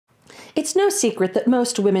It's no secret that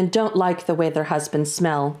most women don't like the way their husbands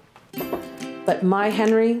smell. But my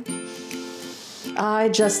Henry, I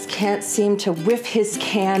just can't seem to whiff his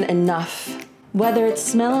can enough. Whether it's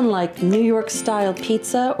smelling like New York-style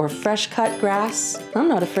pizza or fresh-cut grass, I'm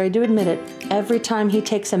not afraid to admit it. Every time he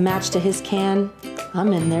takes a match to his can,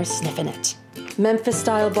 I'm in there sniffing it.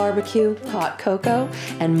 Memphis-style barbecue, hot cocoa,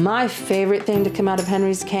 and my favorite thing to come out of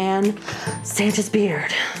Henry's can, Santa's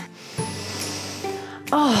beard.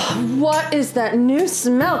 Oh, what is that new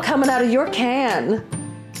smell coming out of your can?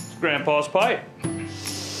 It's Grandpa's pipe.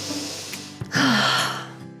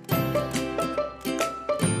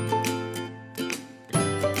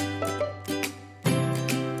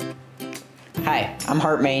 Hi, I'm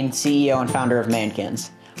Hart Main, CEO and founder of Mankins.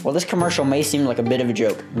 While this commercial may seem like a bit of a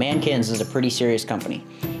joke, Mankins is a pretty serious company.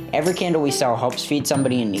 Every candle we sell helps feed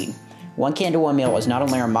somebody in need. One candle, one meal is not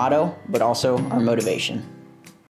only our motto, but also our motivation.